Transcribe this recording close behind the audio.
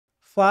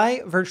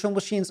Fly virtual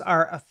machines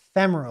are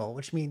ephemeral,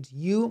 which means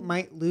you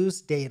might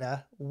lose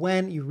data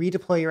when you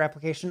redeploy your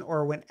application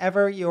or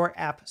whenever your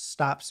app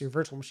stops, your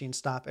virtual machine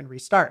stop and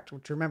restart,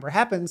 which remember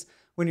happens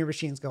when your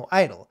machines go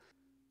idle.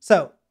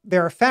 So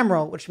they're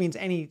ephemeral, which means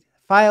any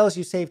files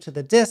you save to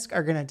the disk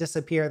are going to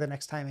disappear the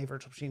next time a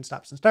virtual machine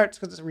stops and starts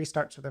because it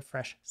restarts with a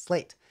fresh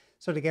slate.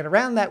 So to get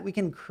around that, we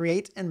can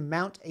create and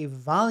mount a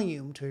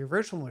volume to your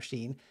virtual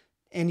machine,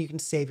 and you can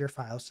save your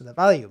files to the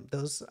volume.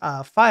 Those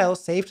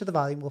files saved to the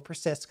volume will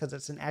persist because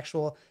it's an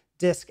actual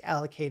disk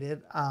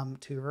allocated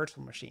to your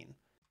virtual machine.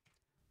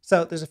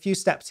 So there's a few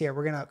steps here.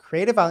 We're going to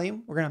create a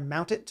volume. We're going to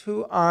mount it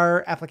to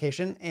our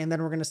application. And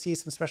then we're going to see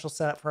some special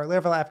setup for our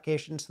Laravel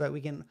application so that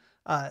we can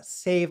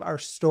save our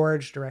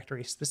storage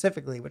directory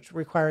specifically, which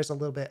requires a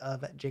little bit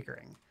of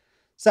jiggering.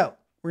 So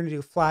we're going to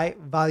do fly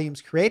volumes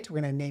create.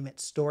 We're going to name it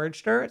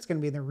storage dir. It's going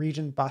to be in the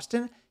region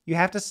Boston. You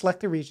have to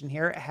select the region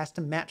here. It has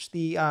to match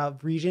the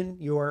region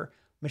your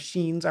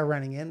machines are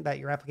running in, that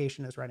your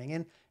application is running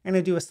in. I'm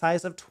going to do a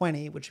size of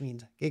 20, which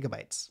means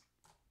gigabytes.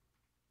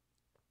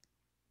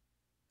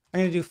 I'm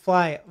going to do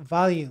fly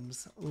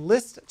volumes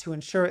list to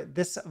ensure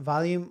this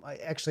volume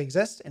actually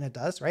exists, and it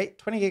does, right?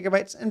 20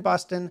 gigabytes in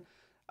Boston.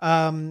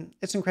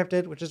 It's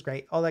encrypted, which is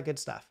great, all that good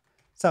stuff.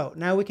 So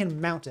now we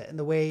can mount it, and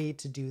the way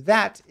to do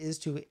that is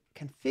to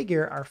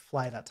configure our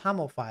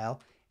fly.toml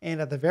file, and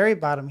at the very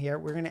bottom here,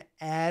 we're going to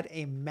add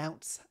a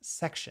mounts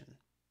section.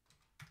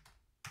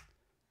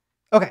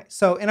 Okay,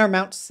 so in our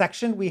mounts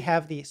section, we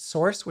have the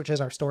source, which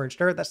is our storage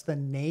dir. That's the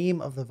name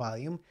of the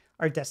volume.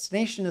 Our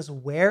destination is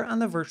where on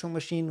the virtual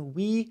machine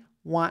we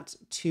want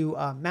to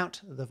mount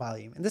the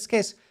volume. In this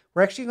case,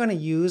 we're actually going to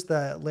use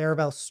the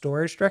Laravel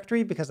storage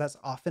directory because that's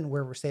often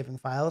where we're saving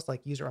files,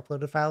 like user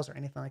uploaded files or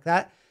anything like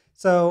that.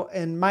 So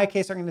in my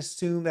case, I'm going to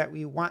assume that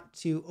we want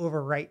to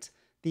overwrite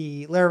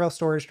the Laravel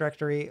storage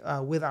directory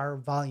with our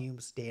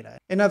volumes data.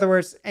 In other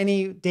words,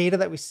 any data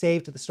that we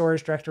save to the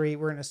storage directory,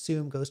 we're going to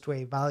assume goes to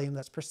a volume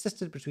that's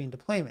persisted between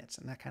deployments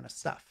and that kind of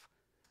stuff.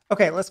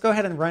 Okay, let's go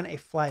ahead and run a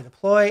fly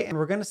deploy, and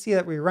we're going to see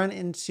that we run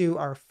into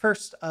our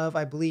first of,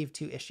 I believe,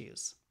 2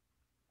 issues.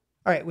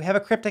 All right, we have a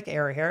cryptic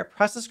error here.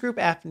 Process group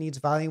app needs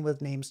volume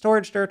with name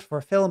storage dir to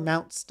fulfill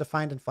mounts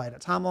defined in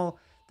fly.toml.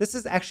 This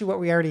is actually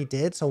what we already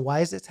did, so why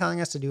is it telling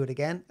us to do it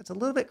again? It's a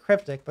little bit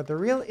cryptic, but the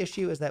real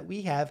issue is that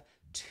we have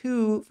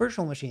 2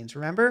 virtual machines.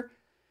 Remember,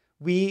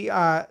 we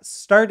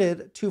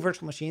started 2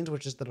 virtual machines,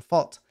 which is the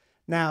default.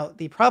 Now,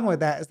 the problem with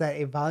that is that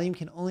a volume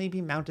can only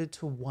be mounted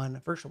to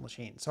 1 virtual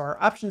machine. So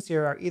our options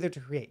here are either to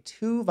create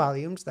 2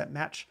 volumes that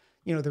match,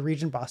 the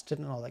region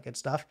Boston and all that good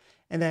stuff,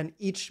 and then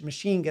each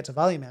machine gets a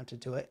volume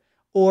mounted to it,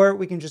 or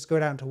we can just go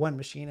down to 1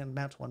 machine and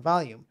mount 1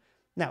 volume.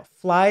 Now,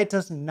 Fly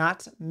does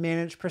not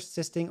manage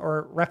persisting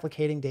or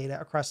replicating data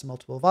across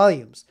multiple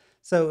volumes.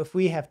 So if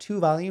we have 2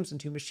 volumes and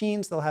 2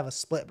 machines, they'll have a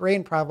split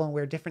brain problem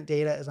where different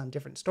data is on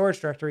different storage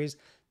directories,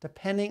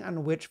 depending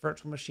on which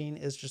virtual machine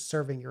is just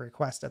serving your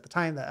request at the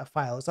time that a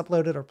file is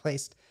uploaded or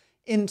placed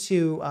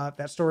into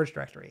that storage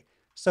directory.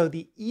 So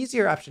the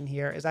easier option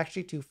here is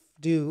actually to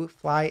do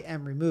fly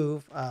and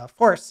remove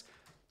force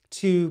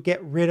to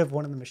get rid of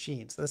one of the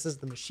machines. So this is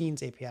the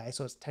machines API.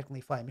 So it's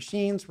technically fly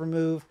machines,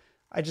 remove.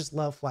 I just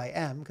love fly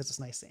m because it's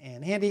nice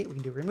and handy. We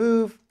can do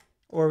remove,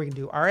 or we can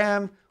do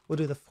rm. We'll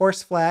do the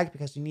force flag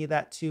because you need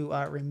that to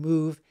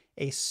remove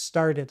a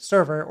started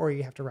server, or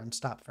you have to run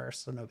stop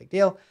first, so no big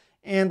deal.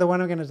 And the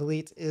one I'm going to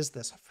delete is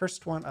this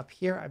first one up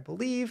here, I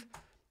believe.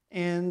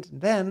 And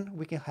then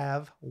we can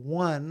have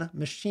 1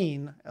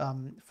 machine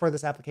for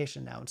this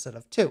application now instead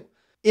of 2.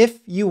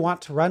 If you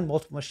want to run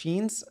multiple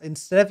machines,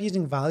 instead of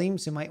using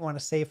volumes, you might want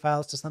to save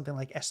files to something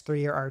like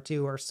S3 or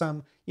R2 or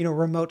some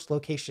remote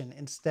location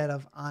instead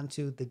of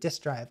onto the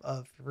disk drive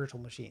of your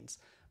virtual machines.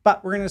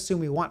 But we're going to assume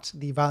we want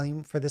the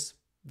volume for this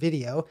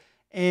video,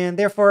 and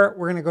therefore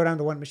we're going to go down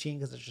to 1 machine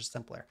because it's just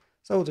simpler.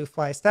 So we'll do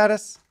fly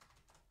status.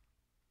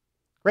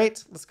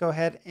 Great. Let's go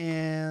ahead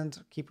and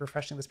keep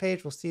refreshing this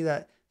page. We'll see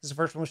that this is a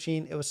virtual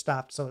machine. It was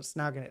stopped, so it's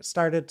now going to get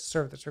started to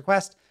serve this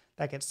request.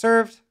 That gets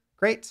served.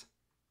 Great.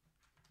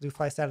 Do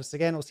fly status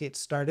again. We'll see it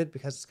started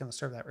because it's going to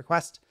serve that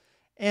request.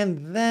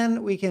 And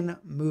then we can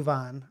move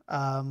on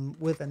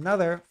with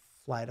another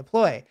fly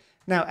deploy.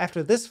 Now,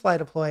 after this fly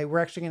deploy, we're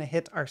actually going to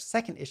hit our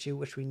second issue,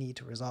 which we need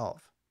to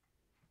resolve.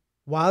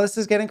 While this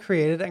is getting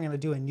created, I'm going to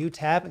do a new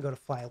tab and go to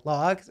fly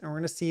logs, and we're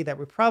going to see that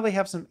we probably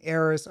have some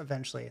errors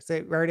eventually.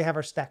 So we already have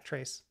our stack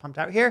trace pumped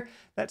out here.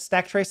 That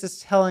stack trace is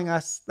telling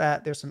us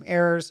that there's some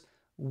errors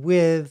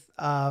with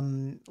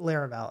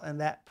Laravel,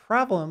 and that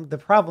the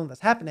problem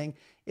that's happening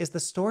is the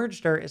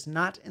storage dir is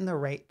not in the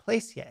right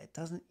place yet. It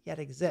doesn't yet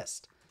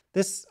exist.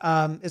 This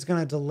is going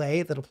to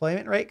delay the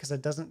deployment, right? Because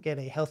it doesn't get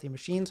a healthy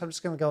machine. So I'm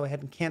just going to go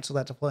ahead and cancel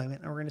that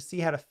deployment, and we're going to see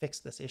how to fix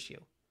this issue.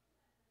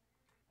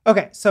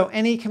 Okay, so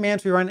any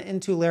commands we run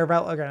into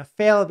Laravel are going to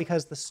fail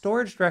because the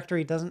storage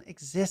directory doesn't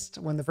exist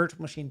when the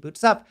virtual machine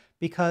boots up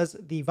because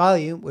the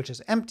volume, which is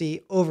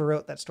empty,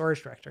 overwrote that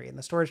storage directory. And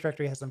the storage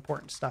directory has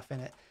important stuff in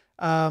it.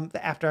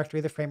 The app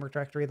directory, the framework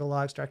directory, the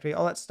logs directory,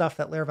 all that stuff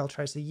that Laravel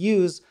tries to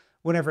use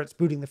whenever it's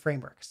booting the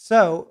framework.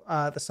 So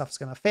the stuff's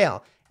going to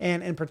fail.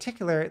 And in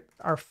particular,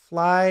 our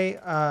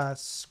fly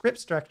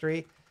scripts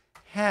directory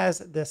has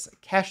this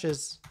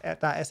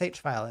caches.sh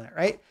file in it,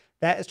 right?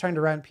 That is trying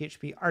to run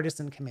PHP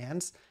artisan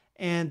commands.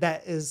 And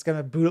that is going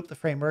to boot up the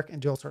framework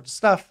and do all sorts of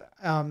stuff,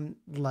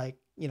 like,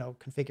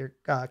 configure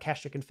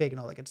cache to config and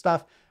all that good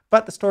stuff.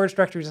 But the storage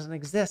directory doesn't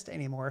exist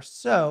anymore,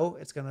 so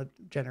it's going to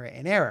generate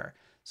an error.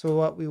 So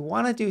what we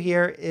want to do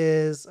here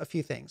is a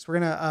few things. We're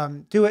going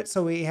to do it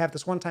so we have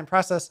this one-time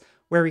process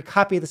where we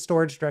copy the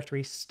storage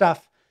directory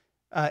stuff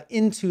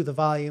into the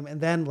volume, and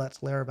then let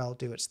Laravel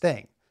do its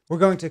thing. We're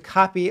going to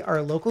copy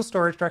our local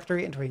storage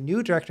directory into a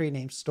new directory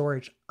named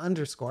storage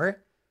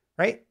underscore,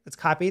 right? It's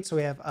copied, so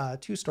we have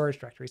 2 storage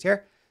directories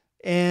here.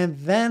 And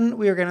then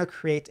we are going to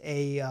create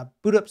a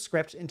boot up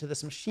script into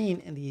this machine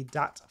in the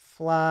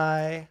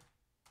 .fly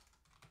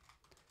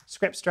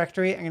scripts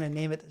directory. I'm going to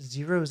name it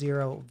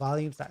 00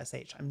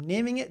 volumes.sh. I'm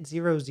naming it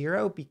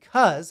 00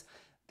 because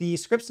the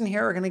scripts in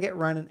here are going to get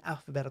run in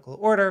alphabetical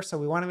order. So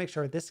we want to make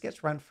sure this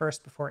gets run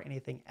first before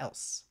anything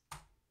else.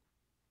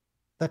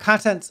 The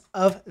contents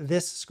of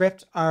this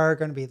script are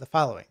going to be the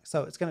following.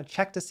 So it's going to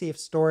check to see if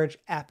storage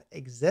app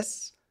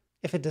exists.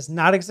 If it does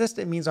not exist,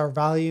 it means our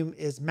volume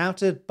is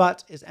mounted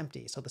but is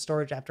empty. So the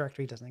storage app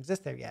directory doesn't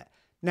exist there yet.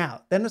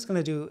 Now, then it's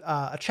going to do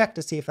a check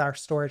to see if our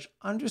storage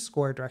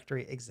underscore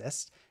directory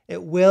exists.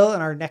 It will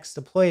in our next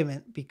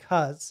deployment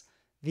because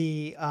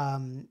the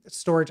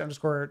storage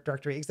underscore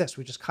directory exists.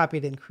 We just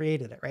copied and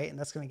created it, right? And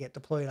that's going to get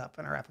deployed up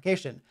in our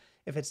application.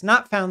 If it's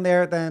not found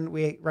there, then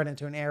we run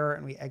into an error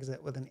and we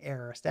exit with an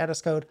error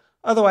status code.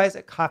 Otherwise,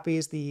 it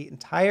copies the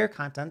entire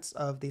contents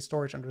of the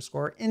storage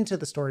underscore into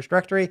the storage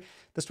directory.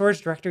 The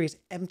storage directory is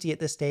empty at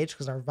this stage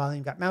because our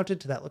volume got mounted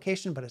to that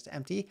location, but it's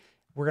empty.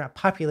 We're going to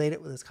populate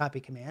it with this copy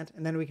command,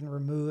 and then we can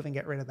remove and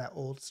get rid of that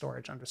old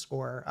storage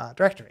underscore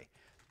directory.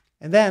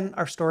 And then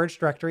our storage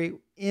directory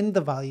in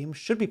the volume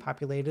should be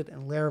populated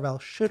and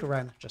Laravel should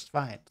run just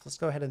fine. So let's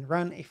go ahead and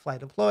run a fly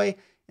deploy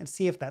and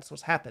see if that's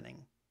what's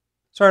happening.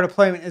 So our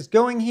deployment is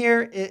going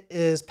here. It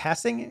is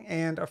passing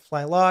and our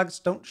fly logs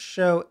don't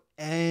show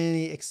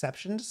any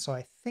exceptions. So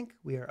I think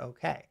we are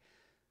okay.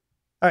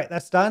 All right,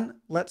 that's done.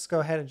 Let's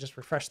go ahead and just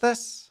refresh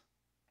this.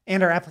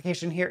 And our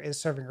application here is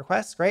serving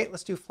requests. Great.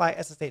 Let's do fly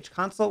SSH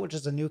console, which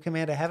is a new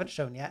command I haven't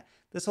shown yet.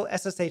 This will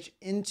SSH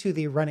into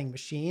the running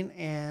machine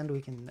and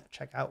we can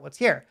check out what's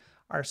here.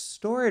 Our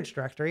storage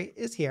directory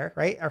is here,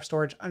 right? Our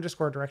storage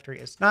underscore directory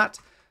is not.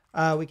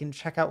 We can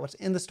check out what's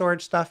in the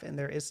storage stuff, and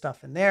there is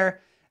stuff in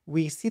there.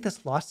 We see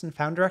this lost and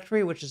found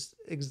directory, which is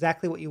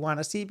exactly what you want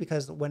to see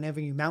because whenever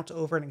you mount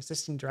over an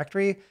existing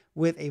directory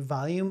with a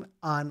volume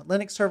on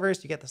Linux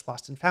servers, you get this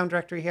lost and found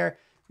directory here.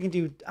 We can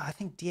do, I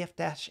think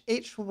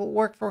df-h will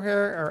work for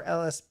here, or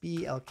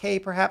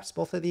lsblk perhaps,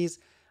 both of these.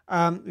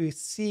 We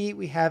see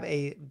we have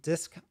a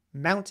disk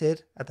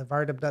mounted at the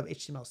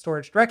var.html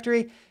storage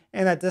directory,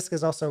 and that disk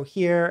is also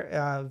here.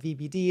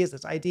 VBD is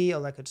its ID,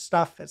 all that good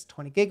stuff. It's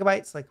 20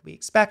 gigabytes like we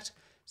expect.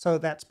 So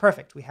that's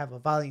perfect. We have a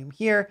volume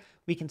here.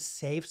 We can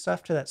save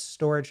stuff to that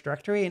storage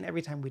directory, and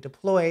every time we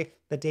deploy,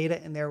 the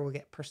data in there will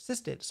get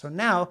persisted. So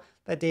now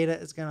that data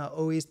is going to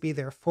always be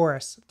there for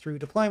us through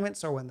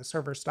deployments or when the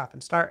servers stop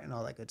and start and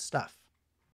all that good stuff.